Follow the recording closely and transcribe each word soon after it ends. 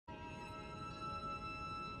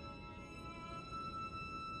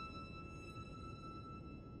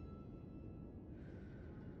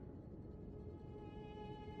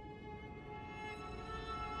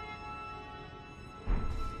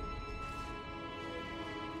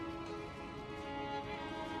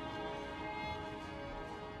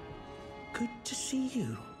good to see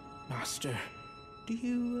you, Master. Do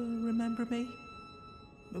you remember me?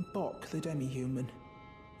 Bok, the demi-human.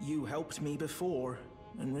 You helped me before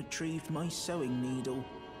and retrieved my sewing needle.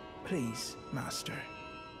 Please, Master,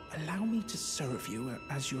 allow me to serve you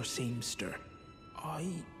as your seamster. I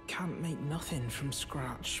can't make nothing from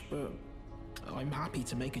scratch, but I'm happy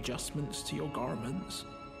to make adjustments to your garments.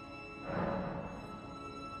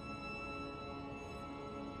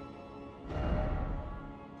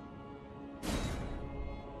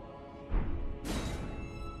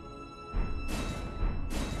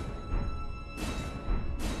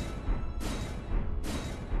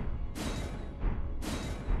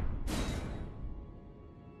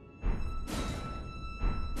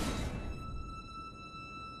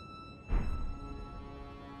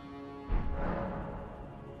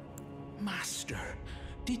 Master,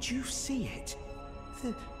 did you see it?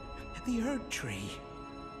 The Erd tree.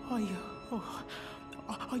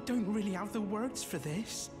 I don't really have the words for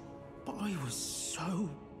this, but I was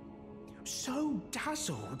so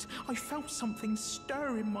dazzled. I felt something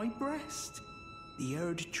stir in my breast. The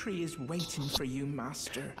Erd tree is waiting for you,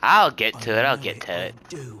 Master. I'll get to it. I'll get to it. I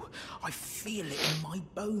do. I feel it in my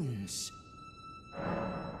bones.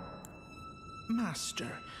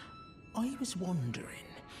 Master, I was wondering,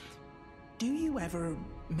 do you ever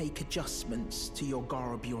make adjustments to your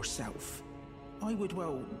garb yourself? I would,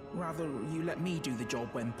 well, rather you let me do the job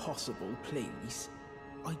when possible, please.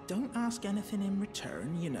 I don't ask anything in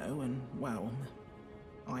return, you know, and, well,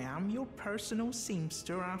 I am your personal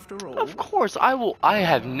seamster after all. Of course, I will.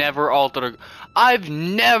 I've never altered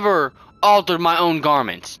my own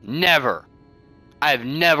garments. Never. I've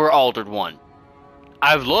never altered one.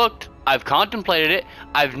 I've looked. I've contemplated it.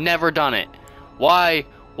 I've never done it. Why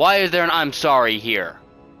is there an I'm sorry here?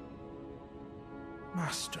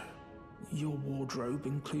 Master, your wardrobe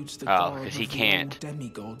includes the garb of the old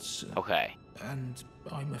demigods. Okay. And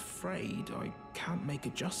I'm afraid I can't make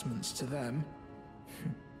adjustments to them.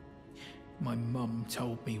 My mum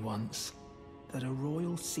told me once that a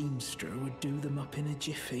royal seamster would do them up in a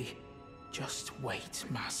jiffy. Just wait,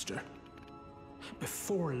 Master.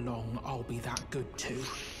 Before long, I'll be that good too.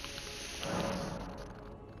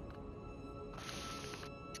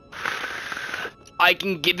 I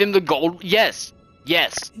can give him the gold. Yes.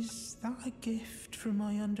 Yes. Is that a gift for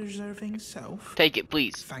my undeserving self? Take it,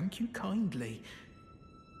 please. Thank you kindly.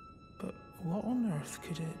 But what on earth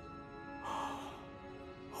could it...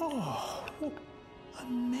 Oh,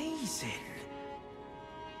 amazing.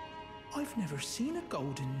 I've never seen a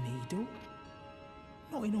golden needle.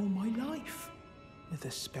 Not in all my life. With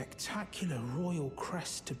a spectacular royal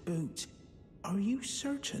crest to boot. Are you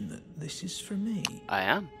certain that this is for me? I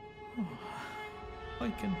am. Oh, I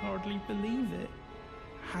can hardly believe it.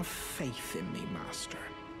 Have faith in me, Master.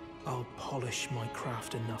 I'll polish my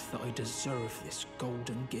craft enough that I deserve this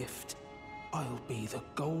golden gift. I'll be the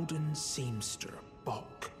golden seamster,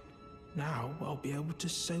 Bok. Now I'll be able to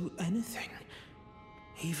sew anything.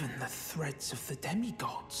 Even the threads of the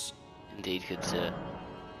demigods. Indeed, good sir.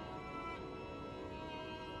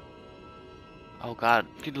 Oh God,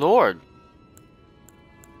 good Lord.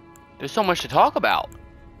 There's so much to talk about.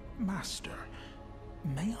 Master,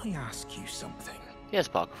 may I ask you something? Yes,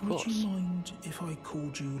 Bok, of course. Would you mind if I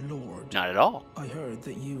called you Lord? Not at all. I heard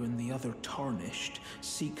that you and the other Tarnished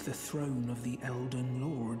seek the throne of the Elden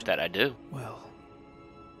Lord. That I do. Well,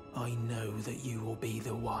 I know that you will be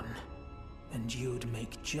the one. And you'd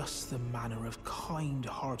make just the manner of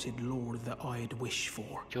kind-hearted Lord that I'd wish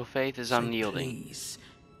for. Your faith is so unyielding. Please,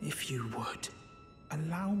 if you would,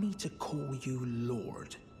 allow me to call you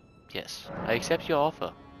Lord. Yes, I accept your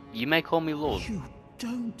offer. You may call me Lord. You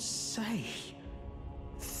don't say.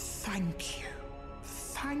 Thank you.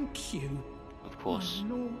 Thank you. Of course.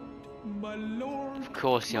 My Lord. My Lord. Of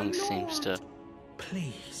course, young seamster.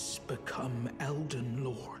 Please become Elden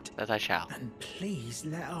Lord. That I shall. And please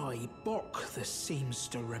let I, Bok the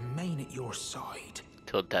seamster, remain at your side.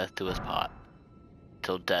 Till death do us part.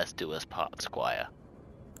 Till death do us part, squire.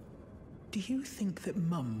 Do you think that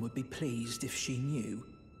Mum would be pleased if she knew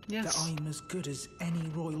that I'm as good as any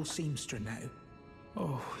royal seamster now?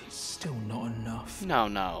 Oh, it's still not enough. No,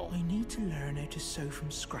 no. I need to learn how to sew from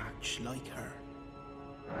scratch like her.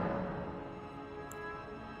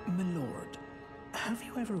 My lord, have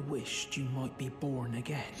you ever wished you might be born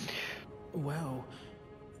again? Well,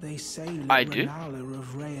 they say that Renala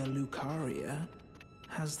of Rea Lucaria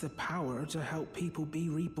has the power to help people be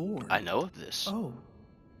reborn. I know of this. Oh.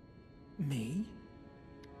 Me?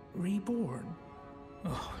 Reborn?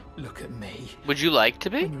 Oh, look at me. Would you like to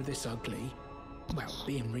be? When you're this ugly, well,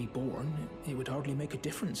 being reborn, it would hardly make a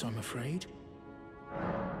difference, I'm afraid.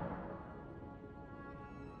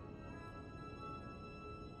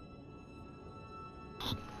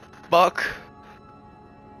 Buck.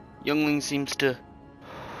 Youngling seems to...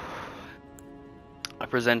 I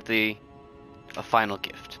present thee a final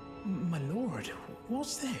gift. My lord,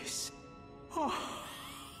 what's this?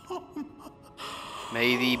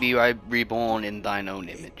 May thee be reborn in thine own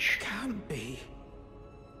image. It can't be.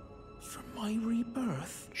 From my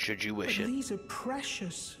rebirth? Should you wish But it. these are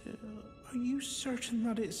precious. Are you certain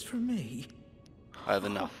that it's for me? I have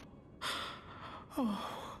enough. Oh,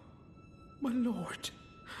 my lord.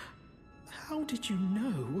 How did you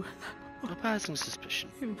know? A passing suspicion.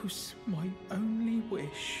 It was my only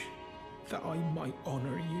wish that I might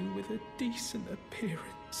honor you with a decent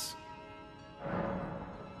appearance.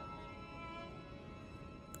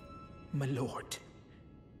 My lord,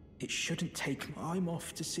 it shouldn't take. I'm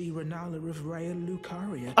off to see Renala of Rhea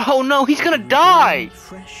Lucaria. Oh no, he's gonna die!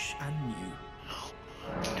 Fresh and new.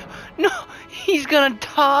 No, he's gonna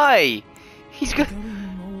die! He's gonna...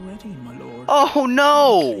 Going already, my lord. Oh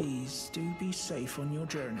no! Please do be safe on your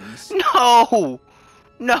journeys. No!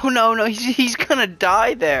 No, he's gonna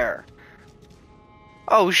die there.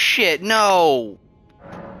 Oh shit, no!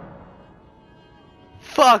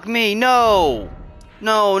 Fuck me, no!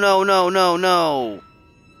 No,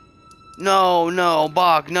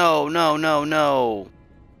 Bach, no.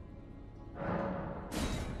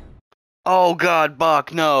 Oh god,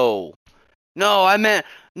 Bach, no. No,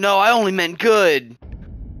 I only meant good.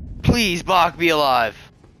 Please, Bach, be alive.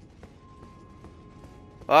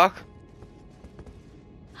 Bach?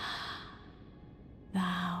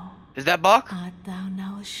 Thou Is that Bach? art thou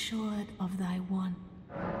now assured of thy want?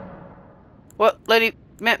 What, lady?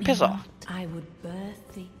 Man, piss off. I would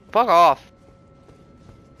birth thee. Fuck off.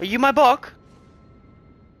 Are you my Bach?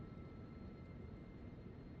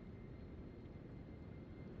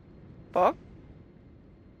 Bach?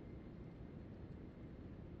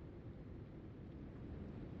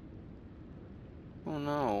 Oh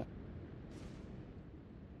no.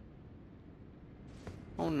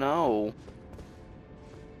 Oh no.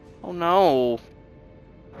 Oh no.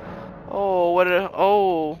 Oh, what a...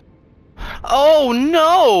 Oh. Oh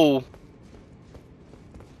no!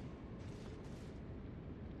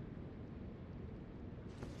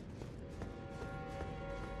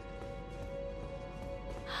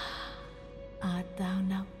 Art thou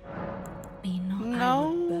now? Be not I would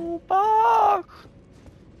No, Bach.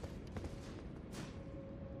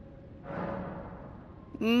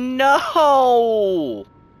 No.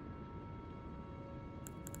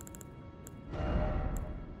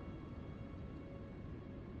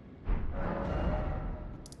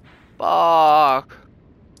 Bach.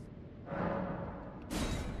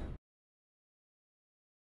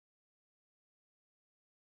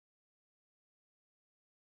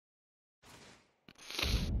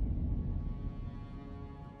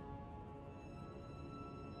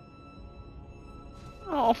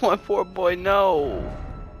 Oh, my poor boy, no.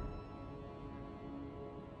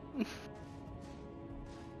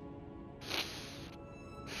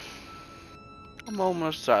 A moment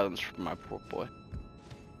of silence for my poor boy.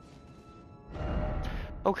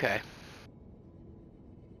 Okay.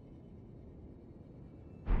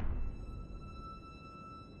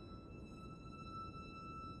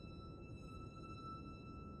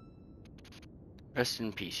 Rest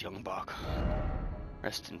in peace, young Bach.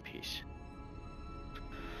 Rest in peace.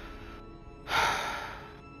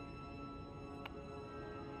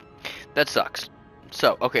 That sucks.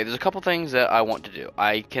 So, okay, there's a couple things that I want to do.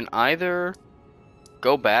 I can either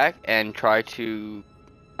go back and try to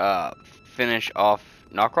finish off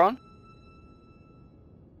Nokron,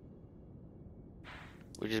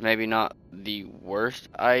 which is maybe not the worst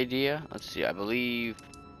idea. Let's see, I believe...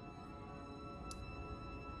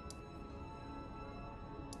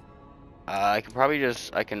 I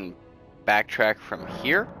can backtrack from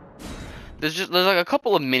here. There's like a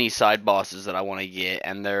couple of mini side bosses that I want to get,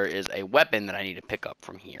 and there is a weapon that I need to pick up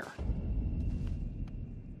from here.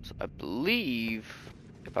 So I believe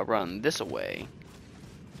if I run this away,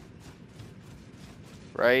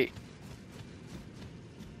 right?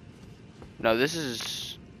 No, this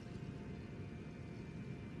is...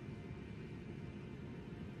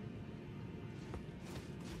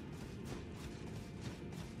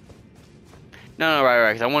 No,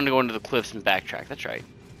 right, because I wanted to go into the cliffs and backtrack. That's right.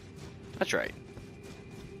 That's right.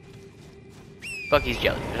 Bucky's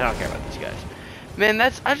jellyfish. I don't care about these guys. Man,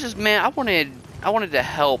 I wanted to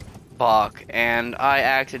help Buck, and I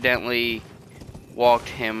accidentally walked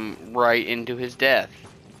him right into his death.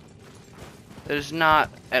 That is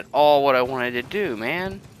not at all what I wanted to do,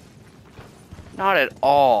 man. Not at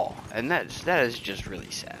all. And that is just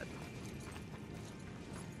really sad.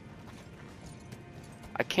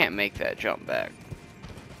 I can't make that jump back.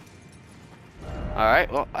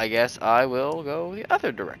 Alright, well, I guess I will go the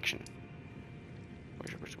other direction.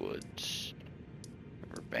 Worshipper's Woods.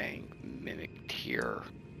 Riverbank. Mimic Tier.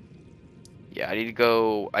 Yeah, I need to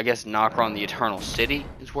go, I guess, knock on the Eternal City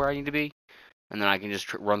is where I need to be. And then I can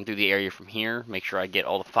just run through the area from here. Make sure I get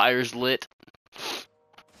all the fires lit.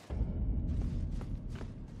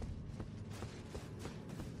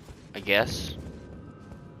 I guess.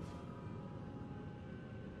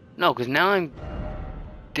 No, because now I'm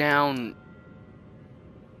down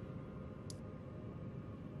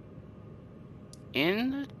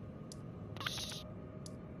in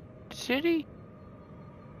the city?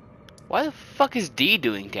 Why the fuck is D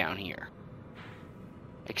doing down here?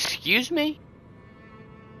 Excuse me?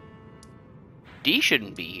 D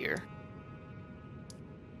shouldn't be here.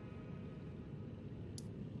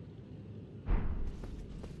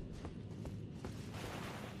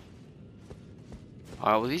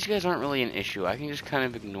 Alright, well these guys aren't really an issue. I can just kind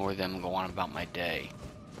of ignore them and go on about my day.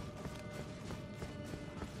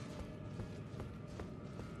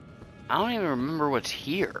 I don't even remember what's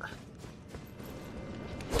here.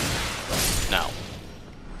 No.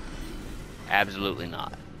 Absolutely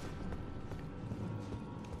not.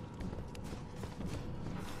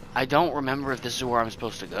 I don't remember if this is where I'm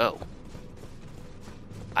supposed to go.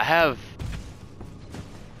 I have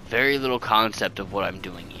very little concept of what I'm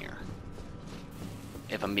doing here,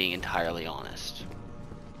 if I'm being entirely honest.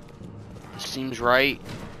 This seems right.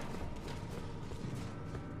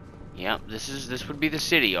 Yep, this would be the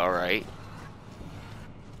city, alright.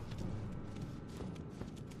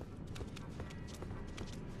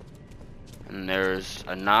 And there's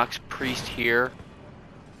a Nox priest here.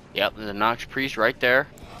 Yep, there's a Nox priest right there.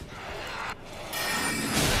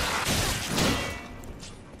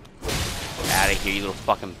 Out of here, you little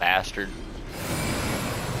fucking bastard.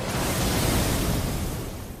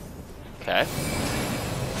 Okay.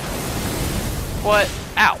 What?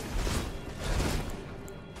 Ow.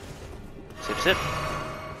 Sip, sip.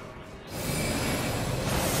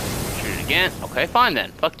 Shoot it again. Okay, fine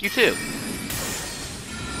then. Fuck you too.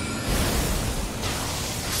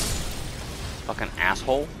 Fucking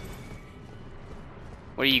asshole.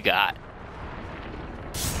 What do you got?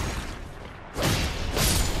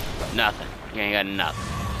 Nothing. You ain't got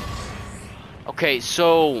nothing. Okay,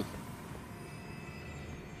 so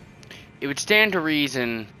it would stand to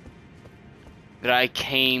reason that I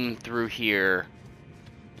came through here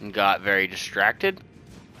and got very distracted.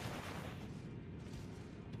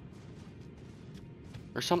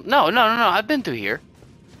 Or something. No, I've been through here.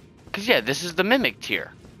 Because, yeah, this is the Mimic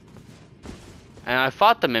Tier. And I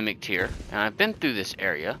fought the Mimic Tier, and I've been through this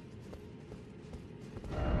area.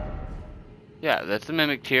 Yeah, that's the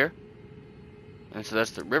Mimic Tier. And so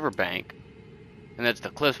that's the riverbank. And that's the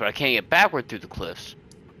cliffs, but I can't get backward through the cliffs.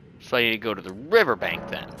 So I need to go to the riverbank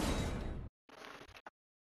then.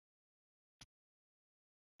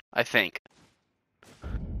 I think.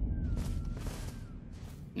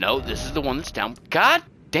 No, this is the one that's down. God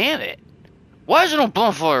damn it! Why is there no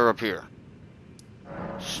bonfire up here?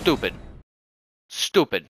 Stupid.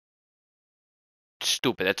 Stupid.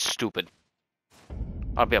 Stupid, that's stupid.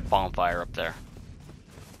 Ought to be a bonfire up there.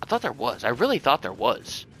 I thought there was. I really thought there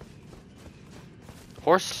was.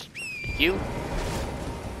 Horse, thank you.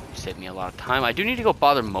 Saved me a lot of time. I do need to go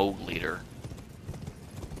bother Moog Leader.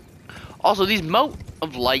 Also, these mote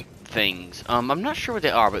of light things, I'm not sure what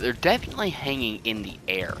they are, but they're definitely hanging in the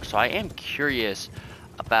air. So I am curious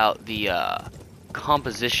about the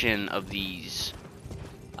composition of these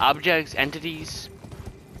objects, entities.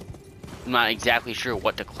 I'm not exactly sure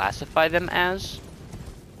what to classify them as.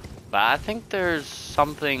 But I think there's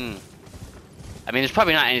something... I mean, there's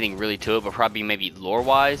probably not anything really to it, but probably maybe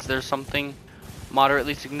lore-wise there's something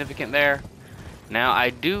moderately significant there. Now,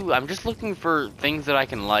 I'm just looking for things that I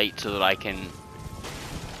can light so that I can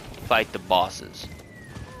fight the bosses.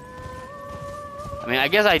 I mean, I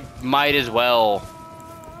guess I might as well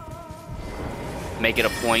make it a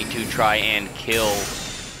point to try and kill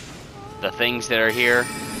the things that are here,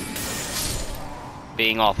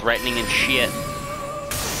 being all threatening and shit.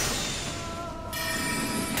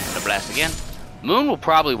 And a blast again. Moon will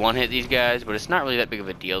probably one-hit these guys, but it's not really that big of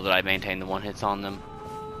a deal that I maintain the one-hits on them.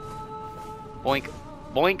 Boink.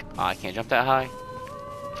 Boink. Oh, I can't jump that high.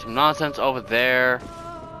 Some nonsense over there.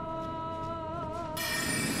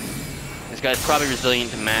 This guy's probably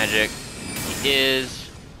resilient to magic. He is.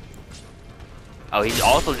 Oh, he's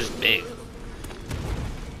also just big.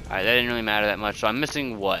 Alright, that didn't really matter that much. So I'm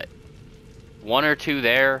missing what? One or two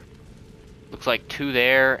there. Looks like two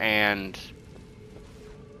there and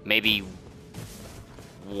maybe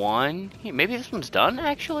one. Maybe this one's done,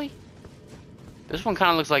 actually? This one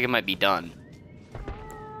kind of looks like it might be done.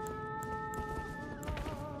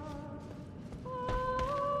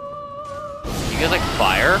 You guys like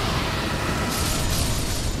fire?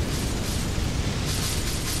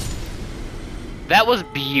 That was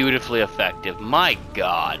beautifully effective. My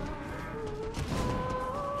god.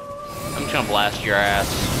 I'm just gonna blast your ass.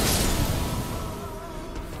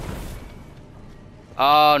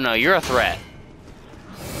 Oh no, you're a threat.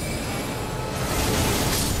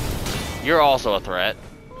 You're also a threat.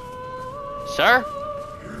 Sir?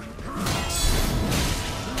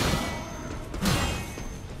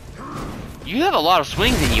 You have a lot of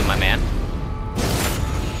swings in you, my man.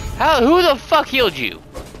 Who the fuck healed you?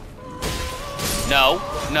 No,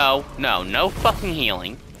 no, no, no fucking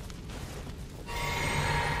healing.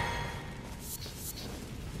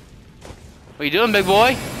 What you doing, big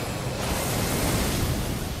boy?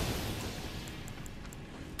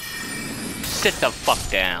 Sit the fuck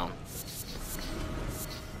down.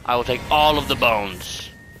 I will take all of the bones.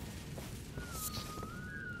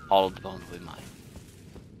 All of the bones will be mine.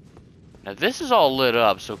 Now this is all lit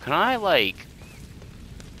up, so can I, like,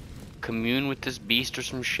 commune with this beast or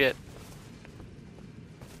some shit?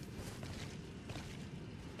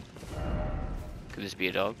 Could this be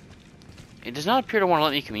a dog? It does not appear to want to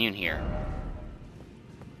let me commune here.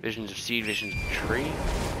 Visions of seed, visions of tree.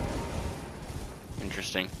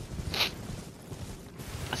 Interesting.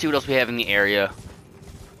 Let's see what else we have in the area.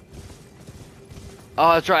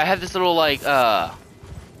 Oh, that's right. I have this little, like,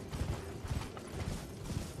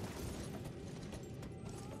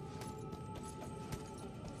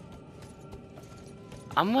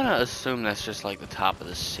 I'm gonna assume that's just, like, the top of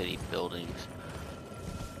the city buildings.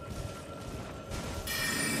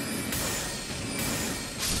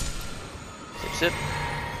 Sip.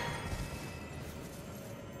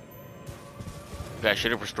 Okay, I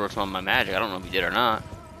should have restored some of my magic. I don't know if you did or not.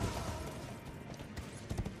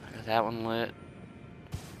 I got that one lit.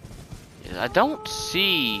 I don't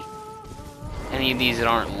see any of these that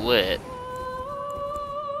aren't lit.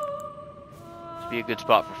 This would be a good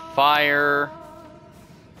spot for fire.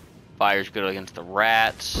 Fire's good against the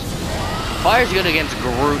rats. Fire's good against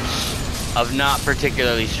groups of not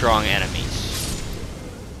particularly strong enemies.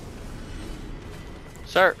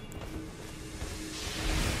 Sir.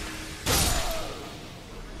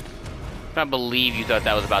 I can't believe you thought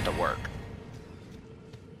that was about to work.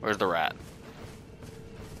 Where's the rat?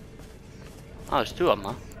 Oh, there's two of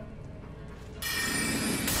them, huh?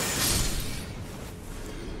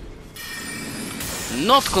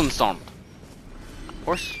 Not concerned.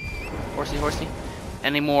 Horse? Horsey, horsey?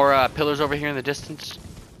 Any more pillars over here in the distance?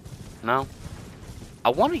 No? I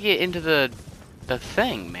want to get into the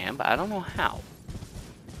thing, man, but I don't know how.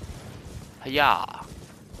 Hiya.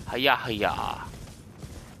 Hiya, hiya.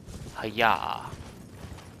 Hiya.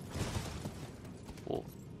 Whoa.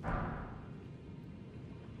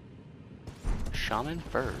 Shaman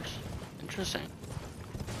furs. Interesting.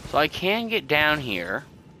 So I can get down here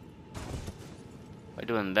by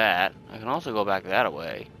doing that. I can also go back that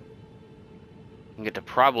way and get to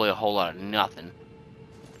probably a whole lot of nothing.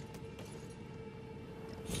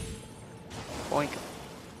 Boink.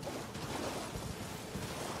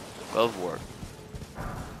 Glove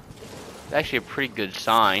It's actually a pretty good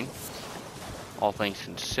sign, all things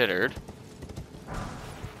considered.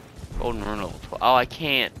 Golden rune level 12. Oh, I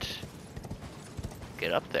can't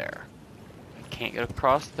get up there. I can't get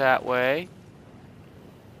across that way.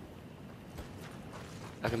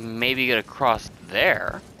 I can maybe get across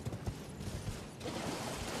there.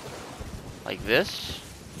 Like this.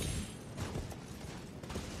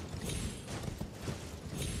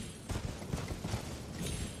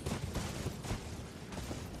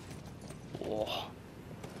 Oh.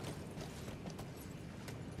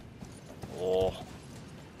 Oh.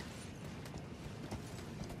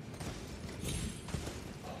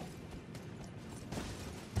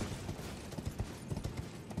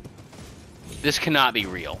 This cannot be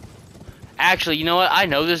real. Actually, you know what? I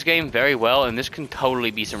know this game very well, and this can totally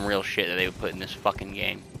be some real shit that they would put in this fucking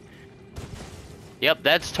game. Yep,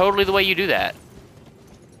 that's totally the way you do that.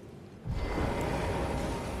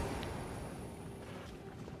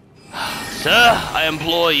 Sir, I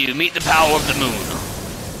implore you, meet the power of the moon.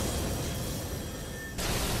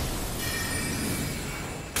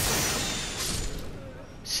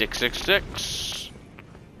 666.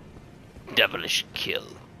 Devilish kill.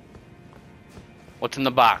 What's in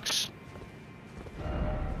the box?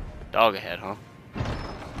 Dog ahead, huh?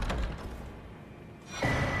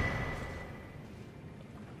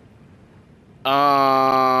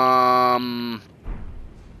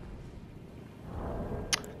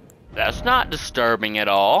 That's not disturbing at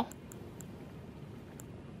all.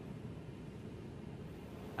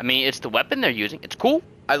 I mean, it's the weapon they're using. It's cool.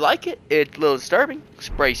 I like it. It's a little disturbing.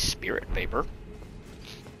 Spray spirit vapor.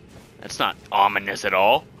 That's not ominous at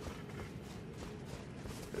all.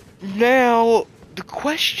 Now, the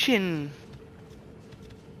question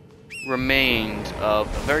remains of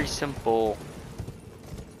a very simple...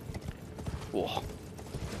 Whoa.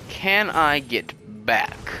 Can I get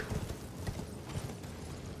back?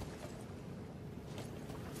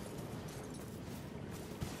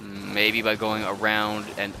 Maybe by going around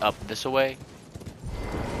and up this way.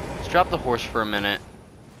 Let's drop the horse for a minute.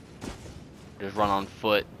 Just run on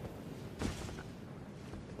foot.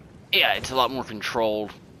 Yeah, it's a lot more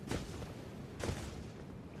controlled.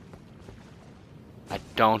 I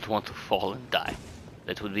don't want to fall and die.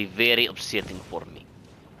 That would be very upsetting for me.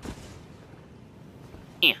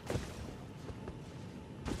 Yeah.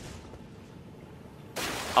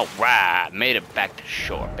 Alright, made it back to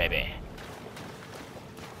shore, baby.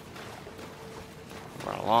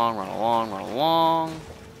 Run along, run along, run along.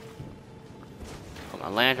 Put my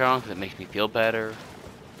lantern on because it makes me feel better.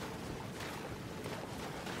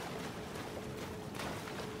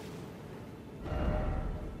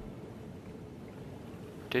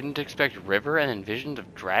 Didn't expect river and then visions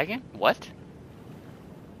of dragon? What?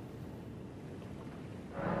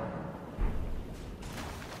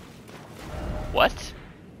 What?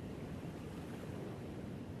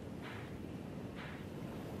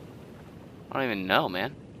 I don't even know,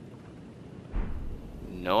 man.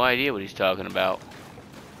 No idea what he's talking about.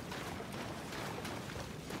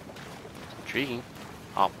 Intriguing.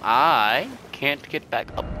 Oh, I can't get back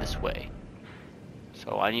up this way.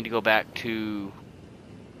 So I need to go back to...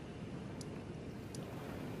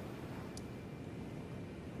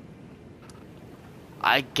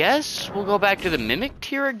 I guess we'll go back to the Mimic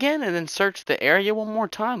Tier again and then search the area one more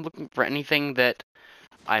time, looking for anything that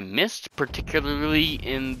I missed, particularly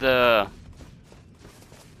in the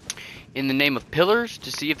Name of Pillars,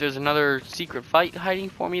 to see if there's another secret fight hiding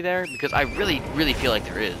for me there, because I really feel like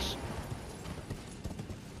there is.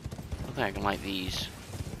 I don't think I can light these.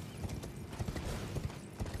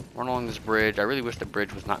 Run along this bridge. I really wish the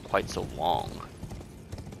bridge was not quite so long.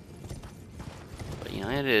 But, you know,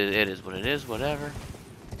 it is what it is, whatever.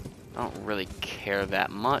 I don't really care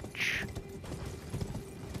that much.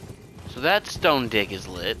 So that stone dick is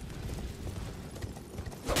lit.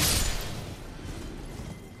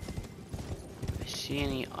 I see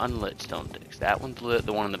any unlit stone dicks? That one's lit.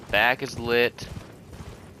 The one in the back is lit.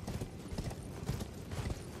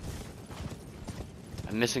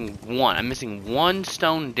 I'm missing one. I'm missing one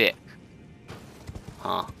stone dick.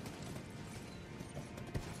 Huh.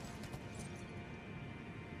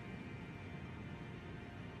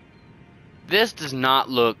 This does not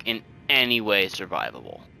look in any way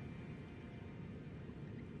survivable.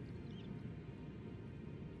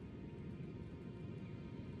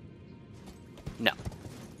 No.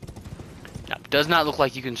 No, does not look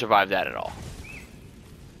like you can survive that at all.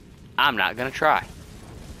 I'm not gonna try.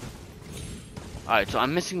 Alright, so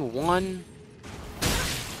I'm missing one.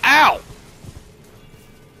 Ow!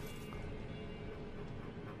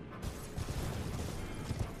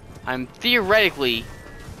 I'm theoretically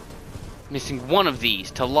missing one of these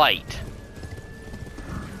to light.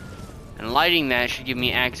 And lighting that should give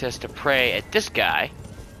me access to prey at this guy,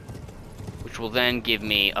 which will then give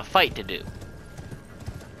me a fight to do.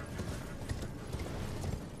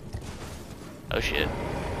 Oh shit.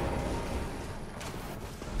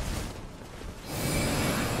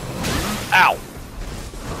 Ow!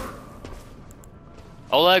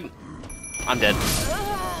 Oleg, I'm dead.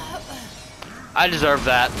 I deserve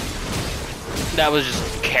that. That was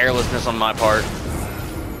just carelessness on my part.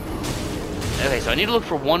 Okay, so I need to look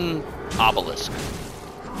for one obelisk.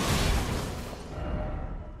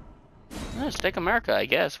 Steak America, I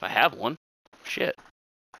guess, if I have one. Shit.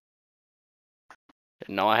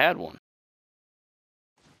 Didn't know I had one.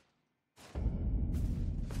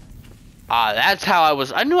 Ah, that's how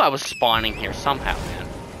I knew I was spawning here somehow, man.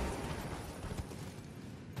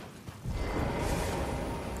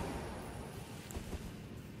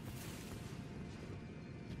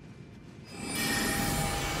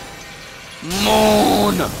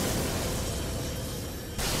 Moon!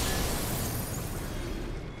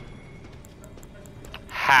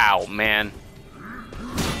 How, man?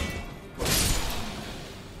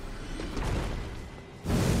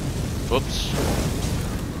 Whoops.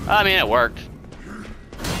 I mean, it worked.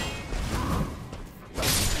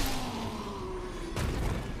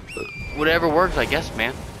 Whatever works, I guess,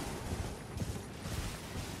 man.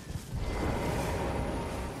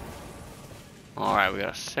 Alright, we got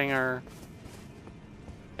a singer.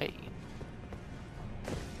 Hey.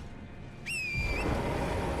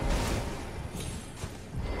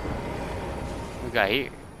 What we got here?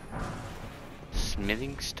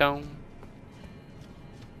 Smithing stone.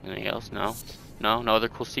 Anything else? No? No? No other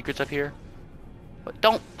cool secrets up here? But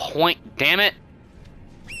don't point, damn it!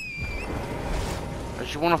 I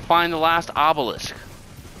just want to find the last obelisk.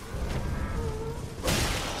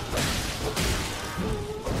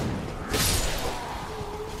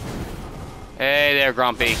 Hey there,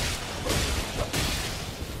 Grumpy.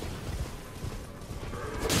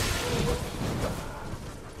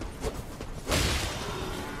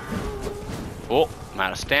 Oh, I'm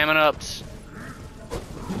out of stamina ups.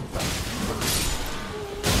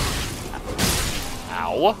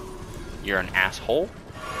 Ow. You're an asshole.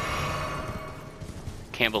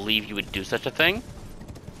 Can't believe you would do such a thing.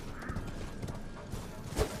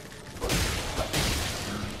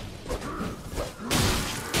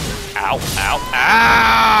 Ow, ow,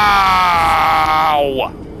 ow!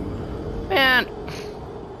 Man.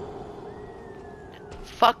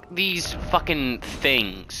 Fuck these fucking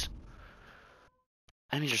things.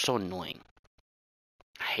 Enemies are so annoying.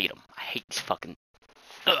 I hate them. I hate these fucking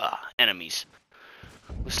enemies.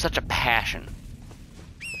 With such a passion.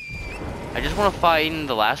 I just want to find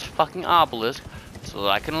the last fucking obelisk so that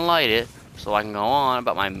I can light it, so I can go on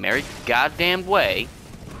about my merry goddamn way.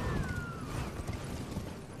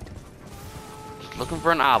 Just looking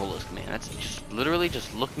for an obelisk, man. That's just literally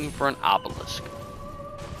just looking for an obelisk.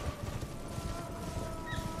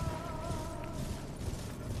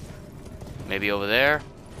 Maybe over there.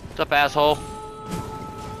 What's up, asshole?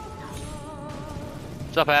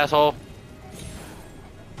 What's up, asshole?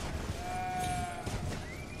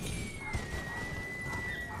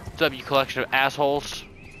 What's up, you collection of assholes?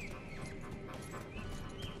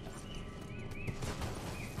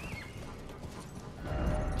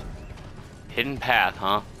 Hidden path,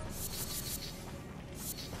 huh?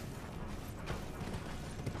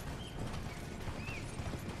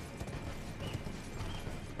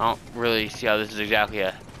 I don't really see how this is exactly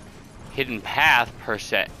a hidden path, per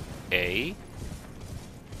se.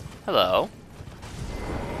 Hello.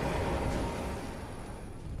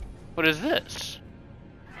 What is this?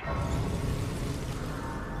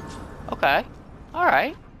 Okay.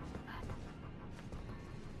 Alright.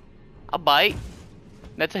 I'll bite.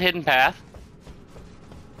 That's a hidden path.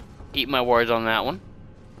 Eat my words on that one.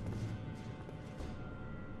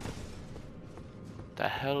 What the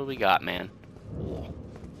hell do we got, man? Ooh.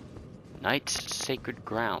 Knight's Sacred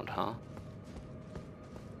Ground, huh?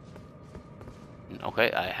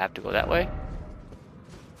 Okay, I have to go that way.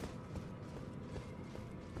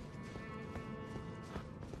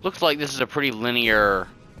 Looks like this is a pretty linear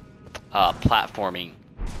platforming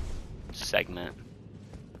segment,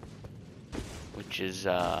 which is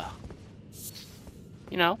you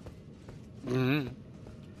know,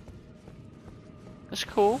 that's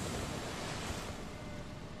cool.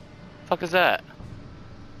 Fuck is that?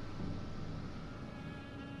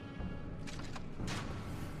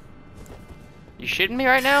 You shitting me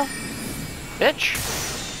right now, bitch?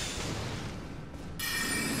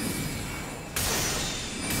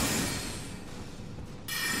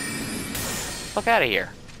 Fuck out of here.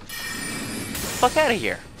 Fuck out of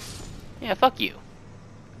here. Yeah, fuck you.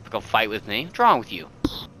 Go fight with me. What's wrong with you?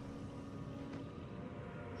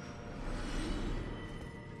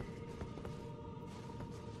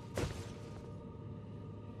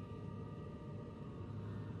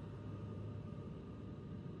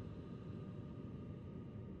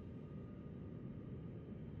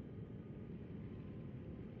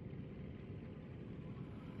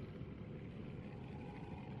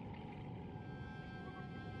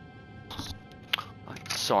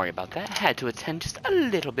 Sorry about that. I had to attend just a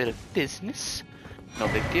little bit of business. No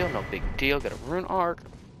big deal, no big deal. Got a rune arc.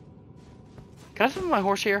 Can I summon my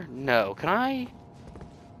horse here? No. Can I?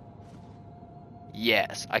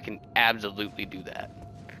 Yes, I can absolutely do that.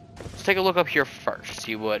 Let's take a look up here first.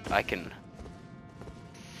 See what I can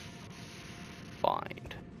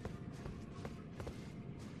find.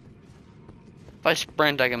 If I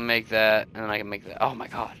sprint, I can make that, and then I can make that. Oh my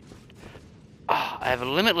god. Oh, I have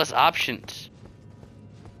limitless options.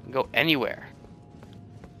 Go anywhere.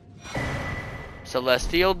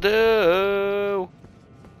 Celestial Dew.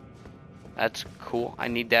 That's cool. I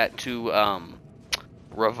need that to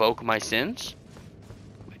revoke my sins,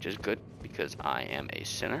 which is good because I am a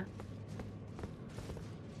sinner.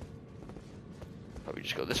 Probably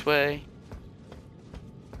just go this way.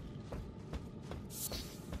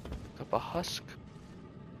 Up a husk.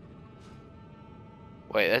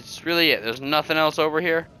 Wait, that's really it. There's nothing else over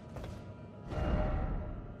here.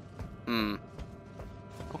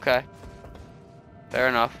 Okay. Fair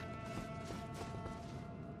enough.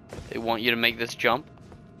 They want you to make this jump.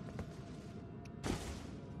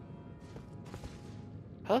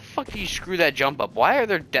 How the fuck do you screw that jump up? Why are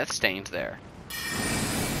there death stains there?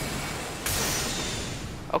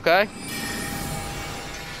 Okay.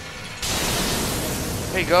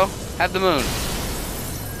 There you go. Have the moon.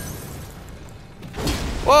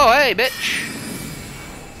 Whoa, hey, bitch.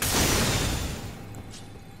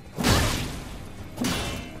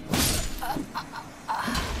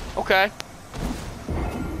 Okay.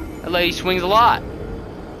 That lady swings a lot.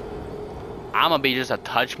 I'm gonna be just a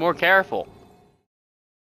touch more careful.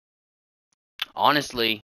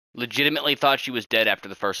 Honestly, legitimately thought she was dead after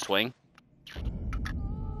the first swing.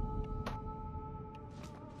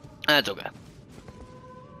 That's okay.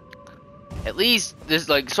 At least this,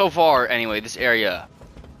 like, so far anyway, this area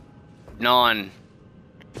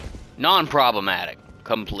non-problematic.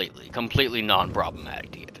 Completely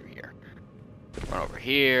non-problematic to get through here. Run over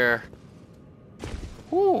here.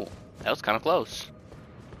 Whoo, that was kind of close.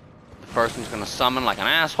 The first one's gonna summon like an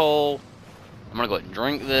asshole. I'm gonna go ahead and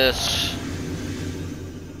drink this.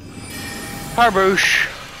 Harboosh.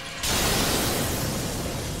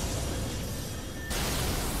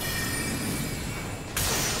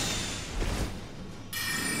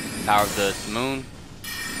 Power of the moon.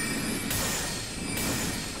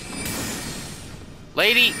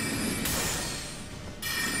 Lady!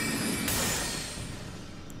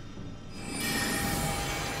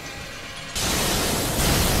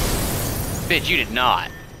 Bitch, you did not.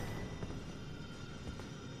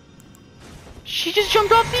 She just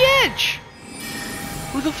jumped off the edge!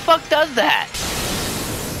 Who the fuck does that?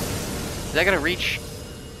 Is that gonna reach?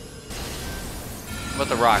 What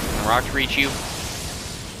about the rock? Can the rocks reach you?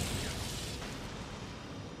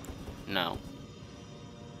 No.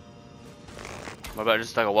 What about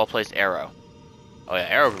just like a well-placed arrow? Oh yeah,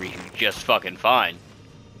 arrow can reach you just fucking fine.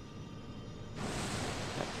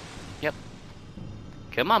 Yep.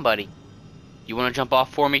 Come on, buddy. You wanna jump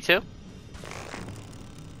off for me too?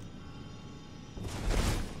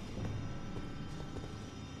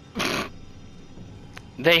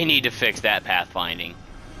 They need to fix that pathfinding.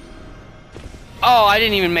 Oh, I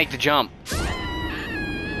didn't even make the jump.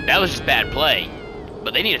 That was just bad play.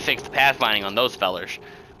 But they need to fix the pathfinding on those fellers,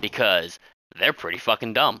 because they're pretty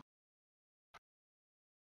fucking dumb.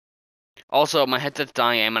 Also, my headset's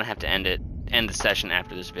dying. I'm gonna have to end the session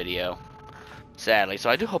after this video, sadly. So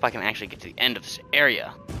I do hope I can actually get to the end of this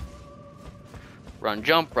area. Run,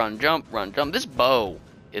 jump, run, jump, run, jump. This bow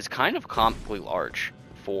is kind of comically large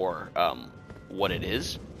for what it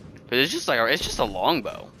is, because it's just a long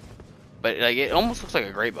bow, but like it almost looks like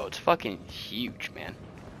a great bow. It's fucking huge, man.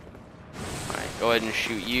 All right, go ahead and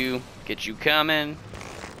shoot you. Get you coming.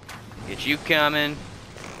 Get you coming.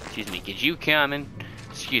 Excuse me. Get you coming.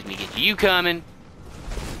 Excuse me. Get you coming.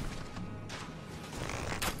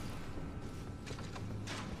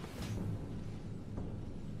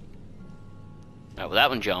 Alright, well that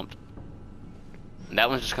one jumped. And that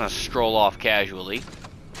one's just gonna stroll off casually.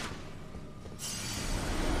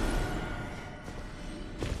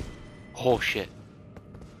 Oh shit.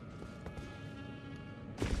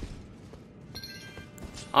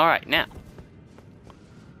 Alright, now.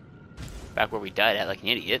 Back where we died at like an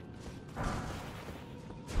idiot.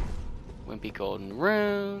 Wimpy golden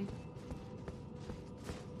rune.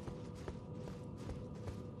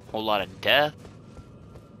 Whole lot of death.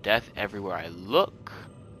 Death everywhere I look.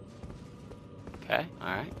 Okay,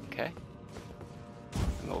 alright, okay.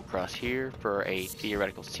 Go across here for a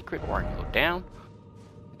theoretical secret, or I can go down.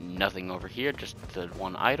 Nothing over here, just the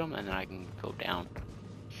one item, and then I can go down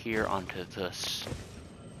here onto this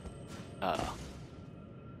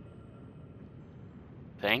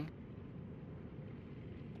thing.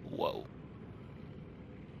 Whoa.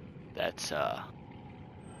 That's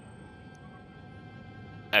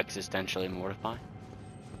existentially mortifying.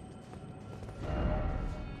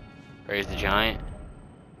 Praise the giant.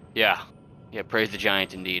 Yeah, praise the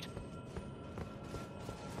giant indeed.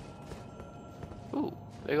 Ooh,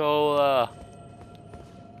 big old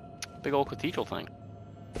cathedral thing.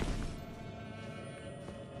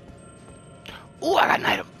 Ooh, I got an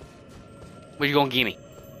item. What you gonna give me?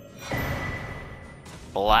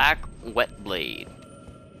 Black wet blade.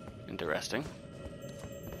 Interesting.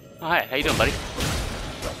 Oh, hi, how you doing, buddy?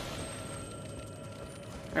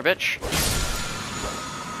 Here, bitch.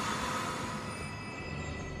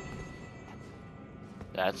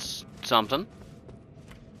 That's something.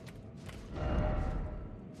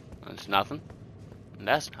 That's nothing. And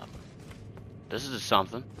that's nothing. This is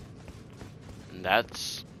something. And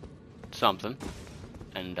that's something.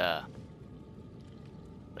 And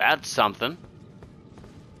that's something.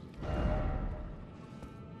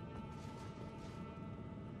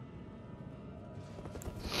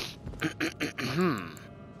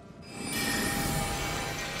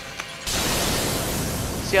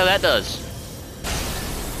 See how that does.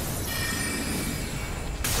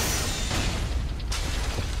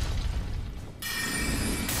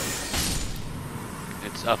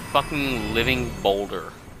 It's a fucking living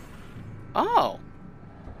boulder. Oh.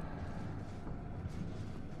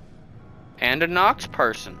 And a Nox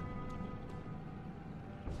person.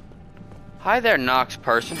 Hi there, Nox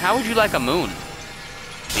person. How would you like a moon?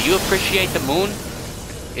 Do you appreciate the moon?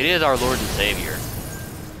 It is our Lord and Savior.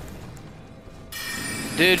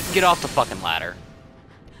 Dude, get off the fucking ladder.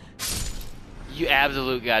 You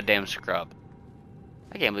absolute goddamn scrub.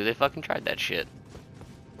 I can't believe they fucking tried that shit.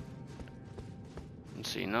 Let's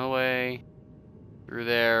see, no way through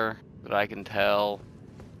there that I can tell.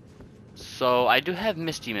 So, I do have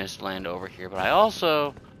Misty Mist land over here, but I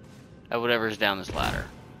also have whatever's down this ladder.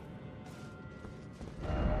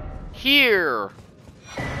 Here!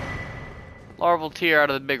 Larval tear out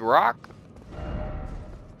of the big rock.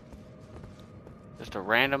 Just a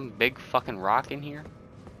random big fucking rock in here.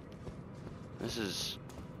 This is...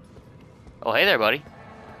 Oh, hey there, buddy.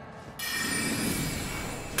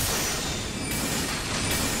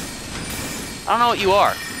 I don't know what you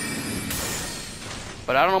are,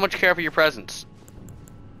 but I don't know much care for your presence.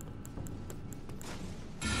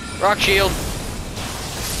 Rock shield.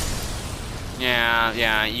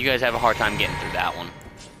 Yeah, you guys have a hard time getting through that one.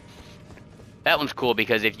 That one's cool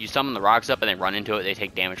because if you summon the rocks up and they run into it, they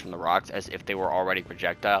take damage from the rocks as if they were already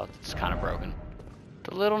projectiles. It's kind of broken. It's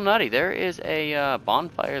a little nutty. There is a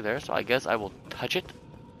bonfire there, so I guess I will touch it.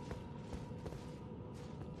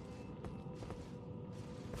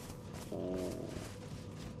 Ooh.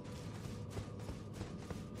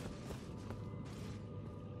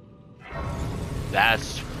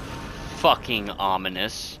 That's fucking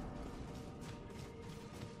ominous.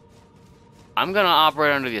 I'm gonna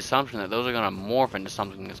operate under the assumption that those are gonna morph into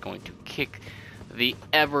something that's going to kick the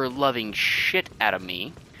ever-loving shit out of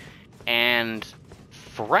me. And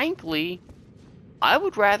frankly, I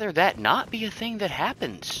would rather that not be a thing that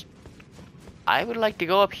happens. I would like to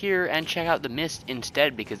go up here and check out the mist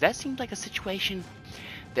instead, because that seems like a situation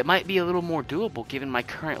that might be a little more doable given my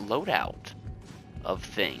current loadout of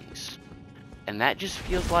things. And that just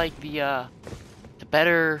feels like the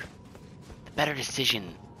better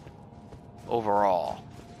decision overall.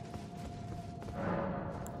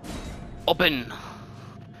 Open,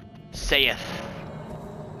 saith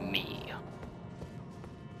me.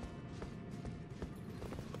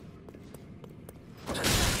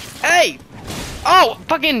 Hey! Oh,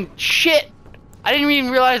 fucking shit! I didn't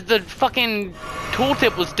even realize the fucking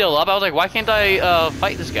tooltip was still up. I was like, why can't I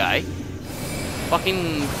fight this guy?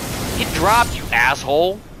 Fucking get dropped, you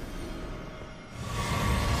asshole.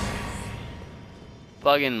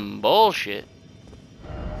 Fucking bullshit.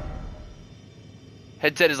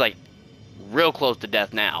 Headset is like real close to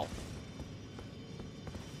death now.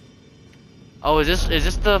 Oh, is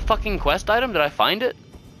this the fucking quest item? Did I find it?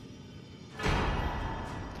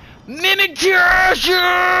 Mimic yes!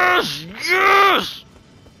 Yes! Yes!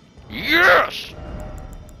 Yes!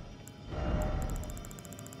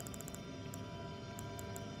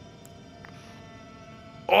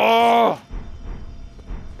 Oh!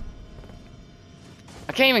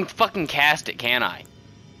 I can't even fucking cast it, can I?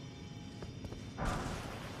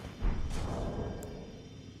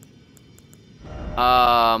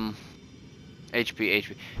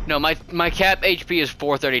 HP. No, my cap HP is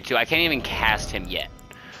 432. I can't even cast him yet.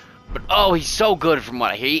 But oh, he's so good from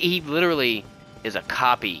what I hear. He literally is a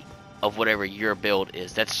copy of whatever your build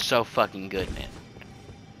is. That's so fucking good, man.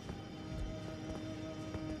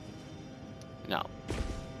 No.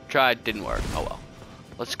 Tried, didn't work. Oh well.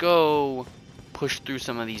 Let's go push through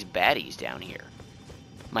some of these baddies down here.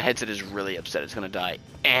 My headset is really upset. It's gonna die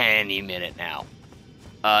any minute now.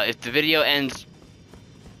 If the video ends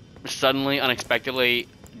suddenly, unexpectedly,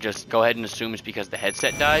 just go ahead and assume it's because the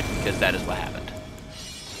headset died, because that is what happened.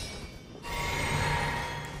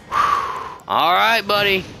 Alright,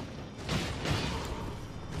 buddy.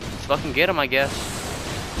 Let's fucking get him, I guess.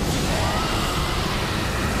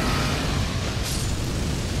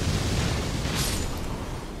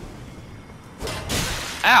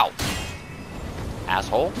 Ow!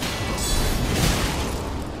 Asshole.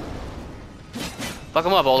 Fuck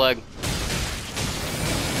him up, Oleg.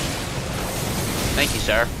 Thank you,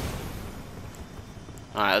 sir.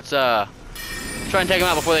 Alright, let's try and take them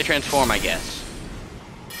out before they transform, I guess.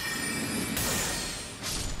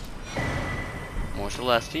 More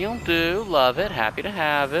Celestial, do. Love it. Happy to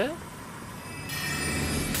have it.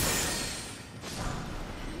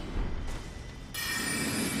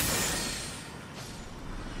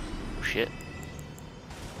 Oh, shit.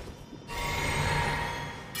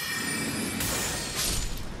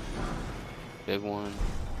 Big one.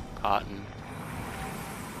 Cotton.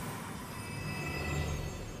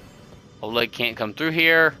 Oleg can't come through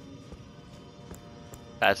here.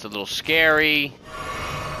 That's a little scary.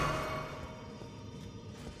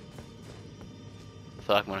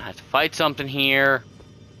 feel like I'm gonna have to fight something here.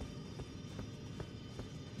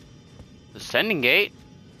 The sending gate.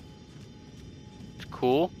 It's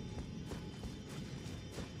cool.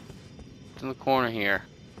 It's in the corner here.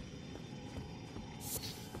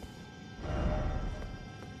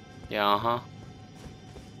 Yeah,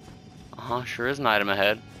 sure is an item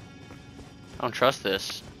ahead. I don't trust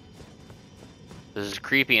this. This is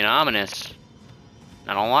creepy and ominous.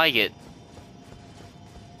 I don't like it.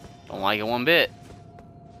 Don't like it one bit.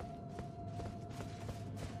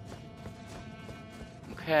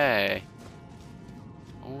 Okay.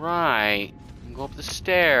 Alright. Go up the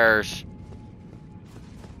stairs.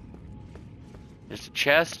 Just a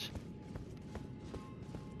chest.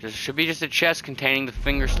 There should be just a chest containing the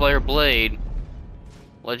Finger Slayer blade.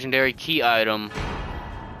 Legendary key item.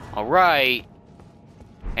 Alright.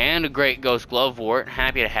 And a Great Ghost Glove Wart.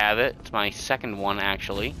 Happy to have it. It's my second one,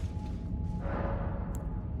 actually.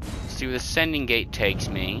 Let's see where the Sending Gate takes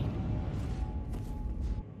me.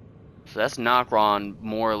 So that's Nokron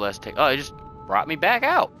more or less take. Oh, it just brought me back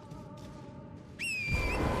out.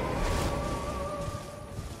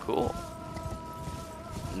 Cool.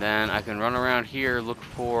 And then I can run around here, look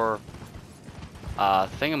for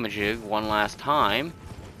thingamajig one last time.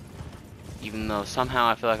 Even though somehow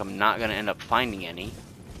I feel like I'm not gonna end up finding any.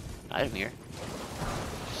 Item here.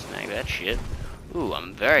 Snag that shit. Ooh,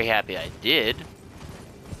 I'm very happy I did.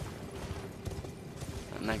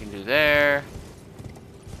 And I can do there.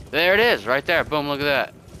 There it is, right there. Boom, look at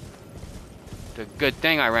that. It's a good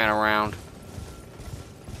thing I ran around.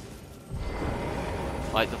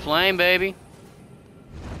 Light the flame, baby.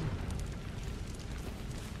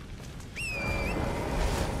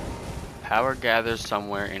 Power gathers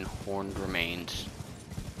somewhere in horned remains.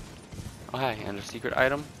 Oh, hi, and a secret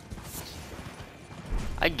item.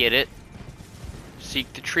 I get it.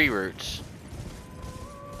 Seek the tree roots.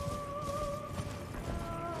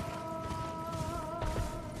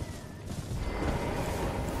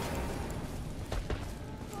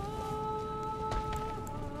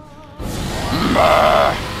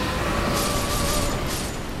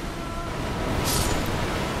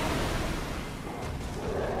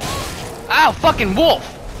 Ow, fucking wolf!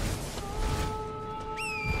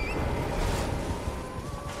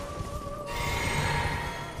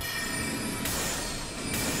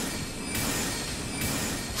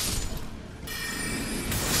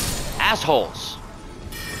 Assholes.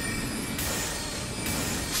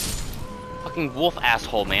 Fucking wolf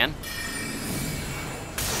asshole, man.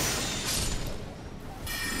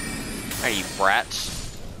 Alright, you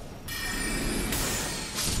brats.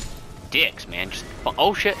 Dicks, man. Just,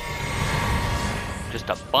 oh shit. Just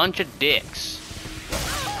a bunch of dicks.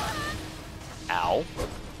 Ow.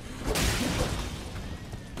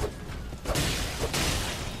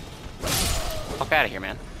 Fuck out of here,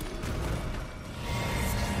 man.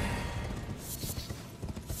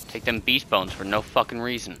 Take them beast bones for no fucking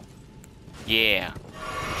reason. Yeah.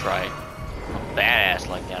 That's right. I'm a badass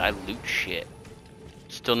like that. I loot shit.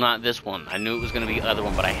 Still not this one. I knew it was gonna be the other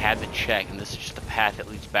one, but I had to check, and this is just the path that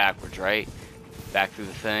leads backwards, right? Back through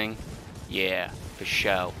the thing. Yeah. For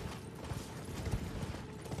show.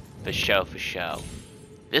 For show, for show.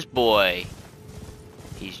 This boy,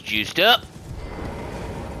 he's juiced up.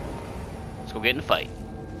 Let's go get in the fight.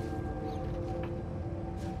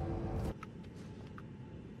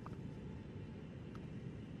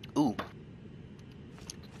 Ooh.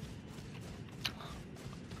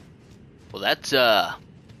 Well, that's,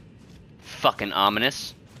 fucking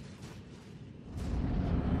ominous.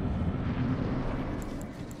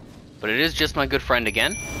 But it is just my good friend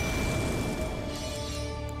again.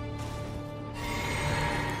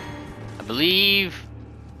 I believe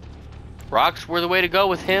rocks were the way to go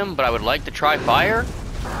with him, but I would like to try fire.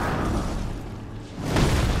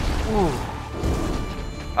 Ooh.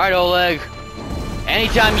 Alright, Oleg.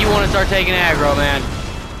 Anytime you want to start taking aggro, man.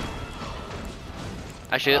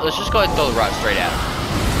 Actually, let's just go ahead and throw the rod straight at him.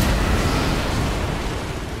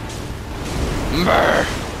 Brr.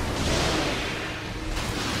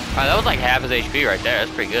 Alright, that was like half his HP right there.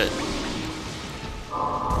 That's pretty good.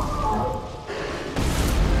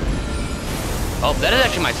 Oh, that is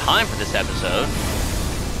actually my time for this episode.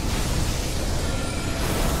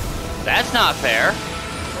 That's not fair.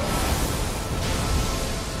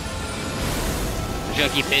 I'm just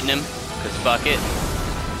gonna keep hitting him, because fuck it.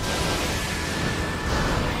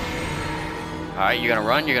 Alright, you're gonna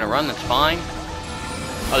run, that's fine.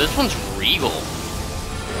 Oh, this one's regal.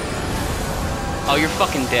 Oh, you're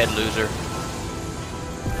fucking dead, loser.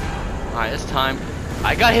 Alright, it's time.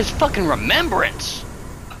 I got his fucking remembrance!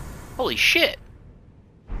 Holy shit.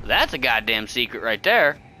 That's a goddamn secret right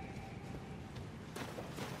there.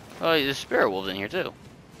 Oh, there's spirit wolves in here, too.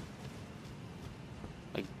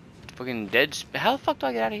 Fucking dead. How the fuck do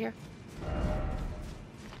I get out of here?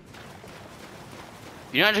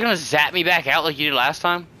 You're not just gonna zap me back out like you did last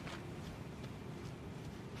time?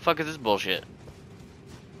 Fuck is this bullshit?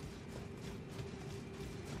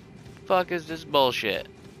 Fuck is this bullshit?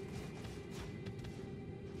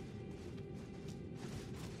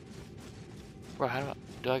 Bro, how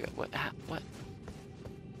do I get what? What?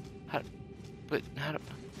 How? Wait, how do?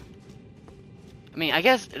 I mean, I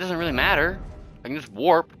guess it doesn't really matter. I can just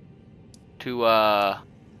warp to the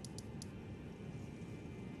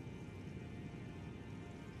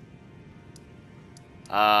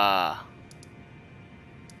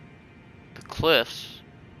cliffs,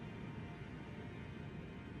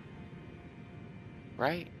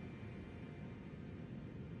 right?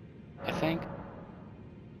 I think.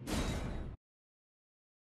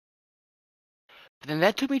 But then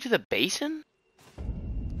that took me to the basin?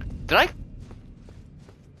 Did I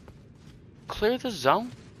clear the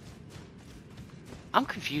zone? I'm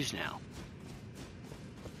confused now.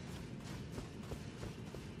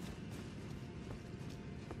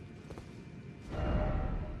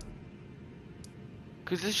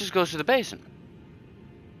 Because this just goes to the basin.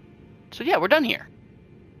 So yeah, we're done here.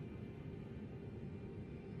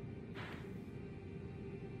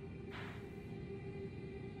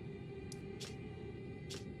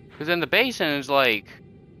 Because then the basin is like...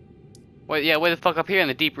 Wait, yeah, way the fuck up here in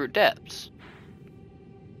the deep root depths.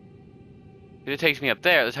 It takes me up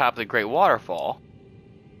there at the top of the Great Waterfall.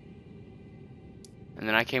 And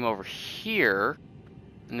then I came over here.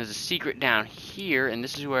 And there's a secret down here. And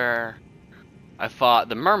this is where I fought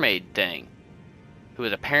the mermaid thing. Who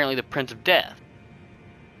is apparently the Prince of Death.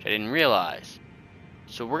 Which I didn't realize.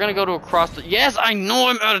 So we're gonna go to across the... Yes, I know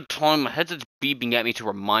I'm out of time. My headset's beeping at me to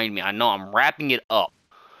remind me. I know I'm wrapping it up.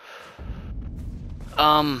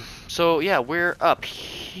 So yeah, we're up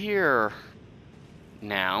here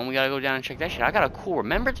now, and we gotta go down and check that shit. I got a cool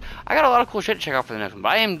remembrance. I got a lot of cool shit to check out for the next one,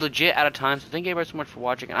 but I am legit out of time, so thank you everybody so much for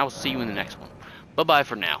watching, and I will see you in the next one. Bye-bye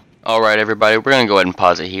for now. Alright everybody, we're gonna go ahead and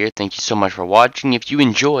pause it here. Thank you so much for watching. If you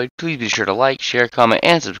enjoyed, please be sure to like, share, comment,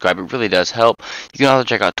 and subscribe. It really does help. You can also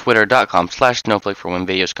check out twitter.com/snowflake for when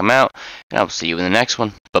videos come out, and I will see you in the next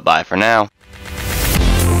one. Bye-bye for now.